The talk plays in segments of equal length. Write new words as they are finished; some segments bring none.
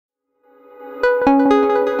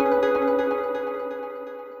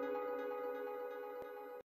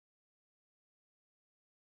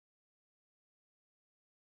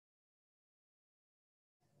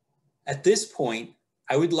At this point,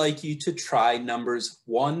 I would like you to try numbers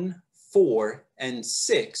 1, 4, and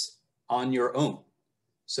 6 on your own.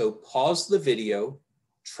 So pause the video,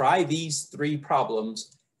 try these 3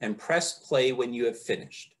 problems, and press play when you have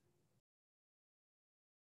finished.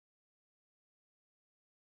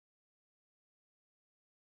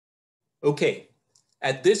 Okay,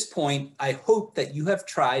 at this point, I hope that you have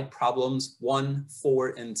tried problems 1, 4,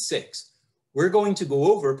 and 6. We're going to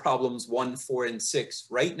go over problems 1, 4, and 6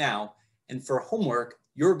 right now, and for homework,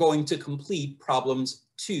 you're going to complete problems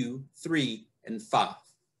 2, 3, and 5.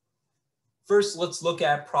 First, let's look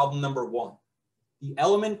at problem number 1. The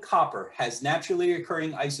element copper has naturally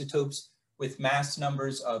occurring isotopes with mass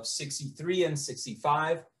numbers of 63 and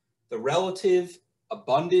 65. The relative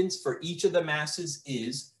abundance for each of the masses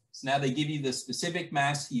is, so now they give you the specific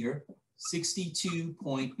mass here,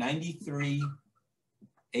 62.93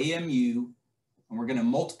 AMU, and we're going to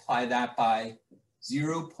multiply that by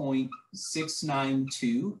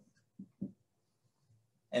 0.692.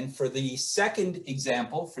 And for the second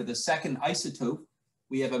example, for the second isotope,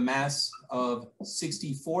 we have a mass of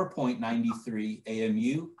 64.93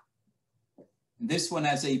 AMU. And this one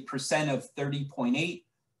has a percent of 30.8.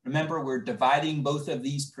 Remember, we're dividing both of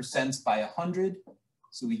these percents by 100.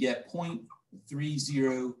 So we get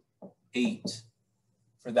 0.308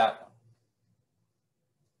 for that one.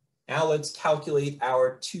 Now let's calculate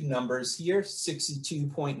our 2 numbers here,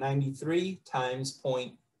 62.93 times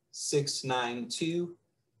 0.692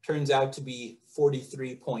 turns out to be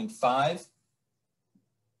 43.5.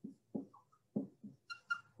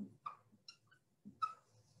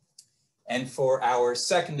 And for our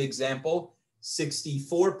second example,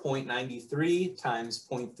 64.93 times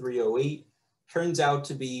 0.308 turns out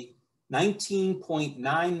to be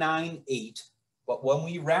 19.998. But when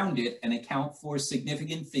we round it and account for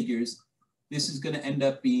significant figures, this is going to end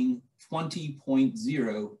up being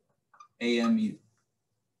 20.0 AMU.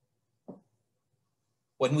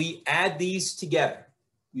 When we add these together,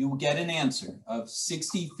 we will get an answer of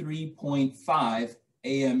 63.5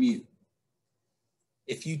 AMU.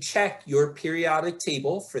 If you check your periodic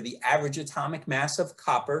table for the average atomic mass of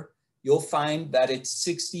copper, you'll find that it's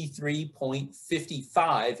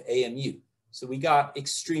 63.55 AMU. So we got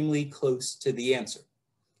extremely close to the answer.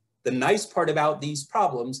 The nice part about these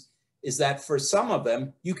problems is that for some of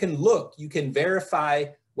them, you can verify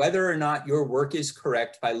whether or not your work is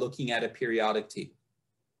correct by looking at a periodic table.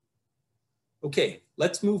 Okay,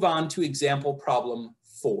 let's move on to example problem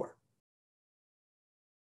 4.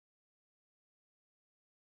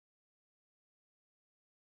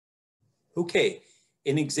 Okay,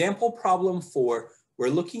 in example problem 4, we're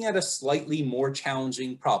looking at a slightly more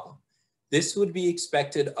challenging problem. This would be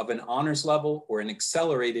expected of an honors level or an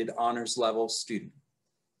accelerated honors level student.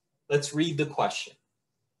 Let's read the question.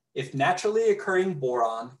 If naturally occurring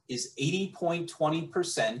boron is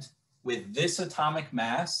 80.20% with this atomic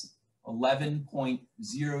mass,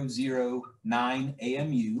 11.009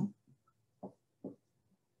 AMU, I'm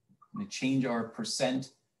going to change our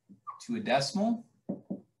percent to a decimal,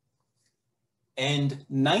 and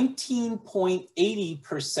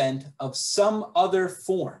 19.80% of some other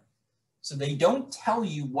form. So they don't tell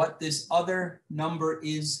you what this other number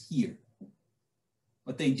is here,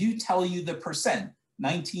 but they do tell you the percent,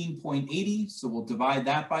 19.80, so we'll divide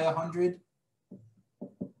that by 100.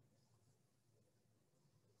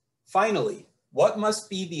 Finally, what must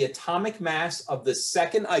be the atomic mass of the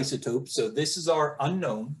second isotope? So this is our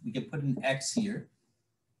unknown. We can put an X here.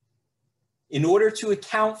 In order to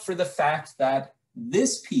account for the fact that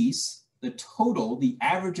this piece, the total, the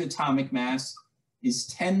average atomic mass, is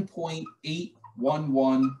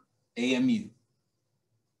 10.811 AMU.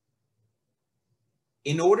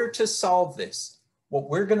 In order to solve this, what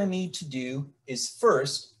we're going to need to do is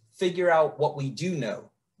first figure out what we do know.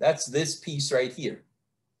 That's this piece right here.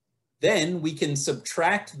 Then we can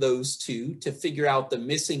subtract those two to figure out the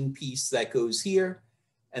missing piece that goes here,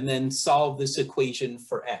 and then solve this equation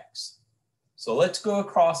for X. So let's go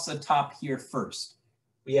across the top here first.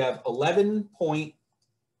 We have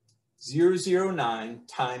 11.009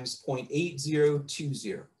 times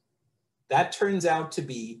 0.8020. That turns out to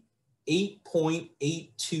be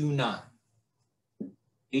 8.829.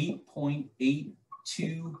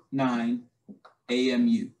 8.829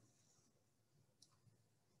 AMU.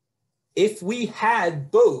 If we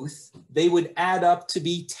had both, they would add up to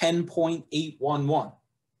be 10.811.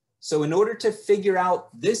 So in order to figure out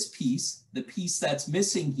this piece, the piece that's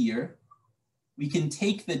missing here, we can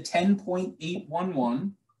take the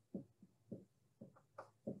 10.811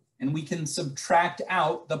 and we can subtract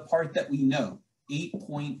out the part that we know,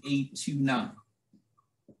 8.829.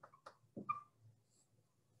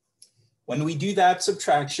 When we do that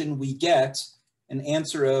subtraction, we get an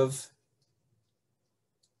answer of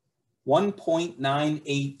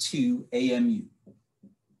 1.982 AMU.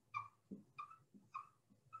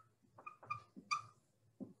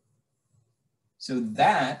 So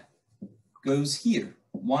that goes here,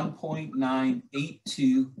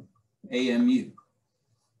 1.982 AMU.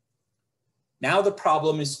 Now the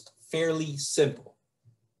problem is fairly simple.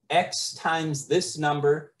 X times this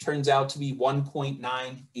number turns out to be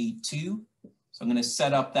 1.982. So I'm going to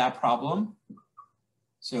set up that problem.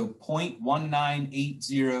 So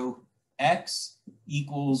 0.1980x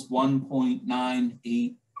equals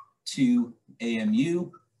 1.982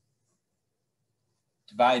 AMU.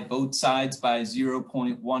 Divide both sides by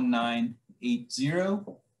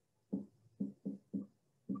 0.1980.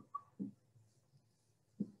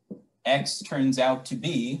 X turns out to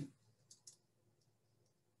be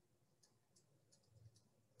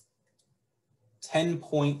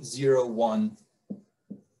 10.01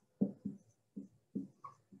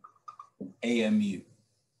 AMU.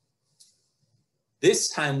 This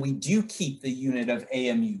time we do keep the unit of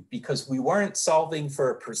AMU because we weren't solving for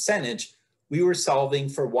a percentage, we were solving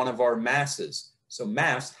for one of our masses. So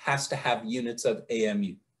mass has to have units of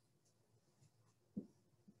AMU.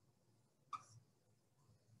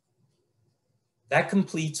 That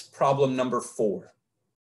completes problem number 4.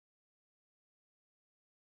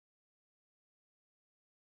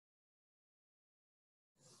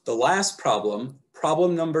 The last problem,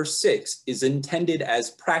 problem number 6, is intended as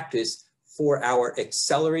practice for our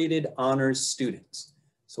accelerated honors students.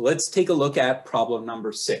 So let's take a look at problem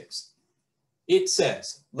number 6. It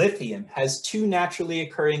says lithium has 2 naturally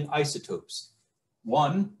occurring isotopes,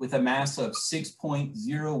 one with a mass of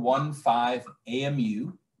 6.015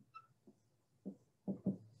 AMU,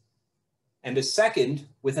 and a second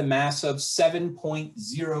with a mass of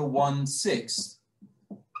 7.016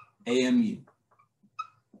 AMU.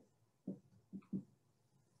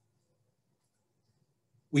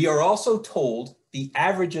 We are also told the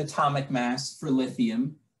average atomic mass for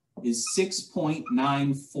lithium is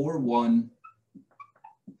 6.941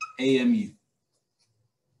 AMU.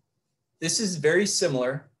 This is very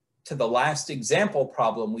similar to the last example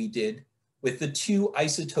problem we did with the 2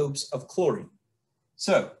 isotopes of chlorine.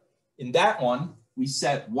 So in that one, we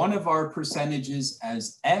set one of our percentages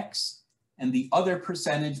as X and the other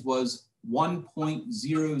percentage was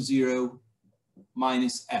 1.00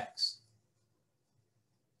 minus X.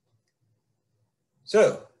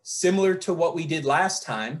 So similar to what we did last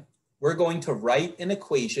time, we're going to write an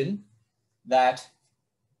equation that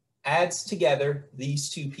adds together these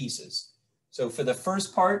 2 pieces. So for the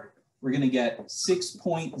first part, we're going to get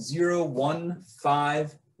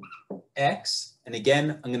 6.015x. And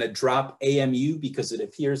again, I'm going to drop AMU because it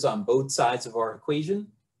appears on both sides of our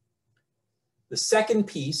equation. The second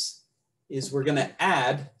piece is we're going to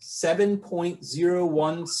add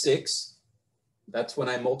 7.016. That's when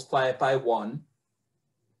I multiply it by 1.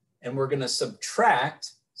 And we're going to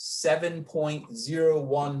subtract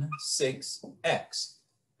 7.016x.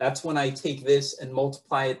 That's when I take this and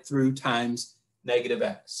multiply it through times negative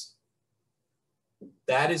x.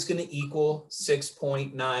 That is going to equal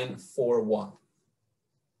 6.941.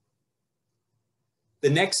 The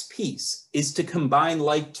next piece is to combine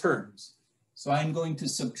like terms. So I'm going to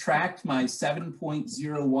subtract my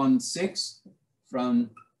 7.016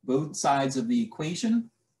 from both sides of the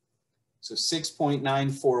equation. So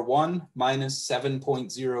 6.941 minus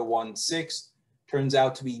 7.016 turns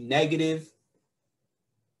out to be negative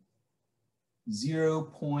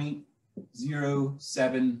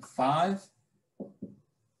 0.075.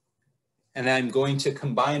 And I'm going to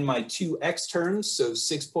combine my 2 x terms. So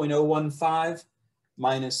 6.015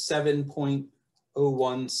 minus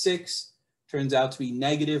 7.016 turns out to be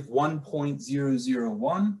negative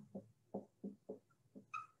 1.001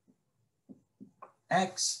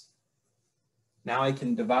 x. Now I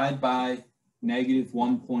can divide by negative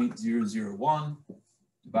 1.001,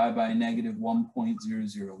 divide by negative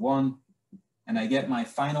 1.001, and I get my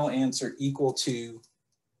final answer equal to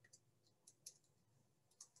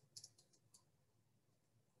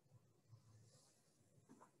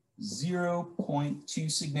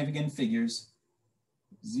 0.2 significant figures,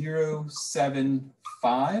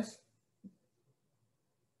 0.75.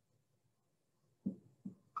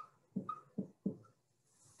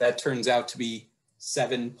 That turns out to be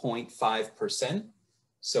 7.5%.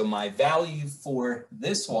 So my value for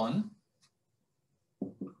this one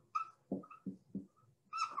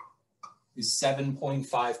is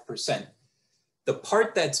 7.5%. The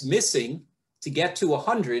part that's missing to get to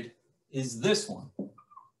 100 is this one,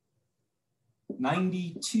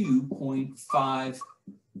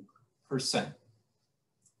 92.5%.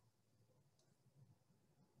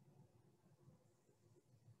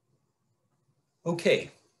 Okay,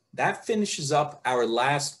 that finishes up our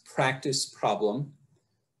last practice problem.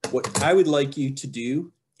 What I would like you to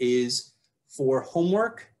do is, for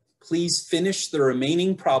homework, please finish the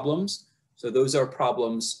remaining problems. So those are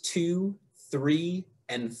problems 2, 3,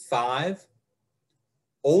 and 5.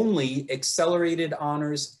 Only accelerated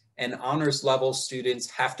honors and honors level students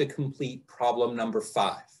have to complete problem number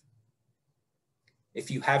 5. If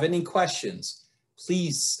you have any questions,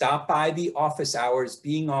 please stop by the office hours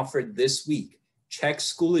being offered this week. Check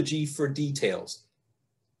Schoology for details.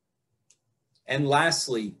 And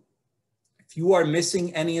lastly, if you are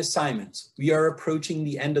missing any assignments, we are approaching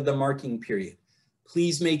the end of the marking period.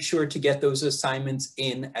 Please make sure to get those assignments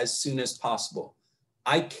in as soon as possible.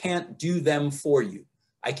 I can't do them for you.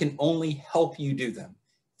 I can only help you do them.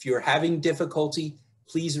 If you're having difficulty,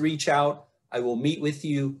 please reach out. I will meet with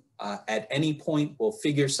you at any point. We'll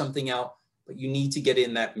figure something out, but you need to get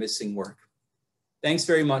in that missing work. Thanks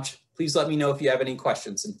very much. Please let me know if you have any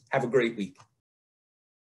questions, and have a great week.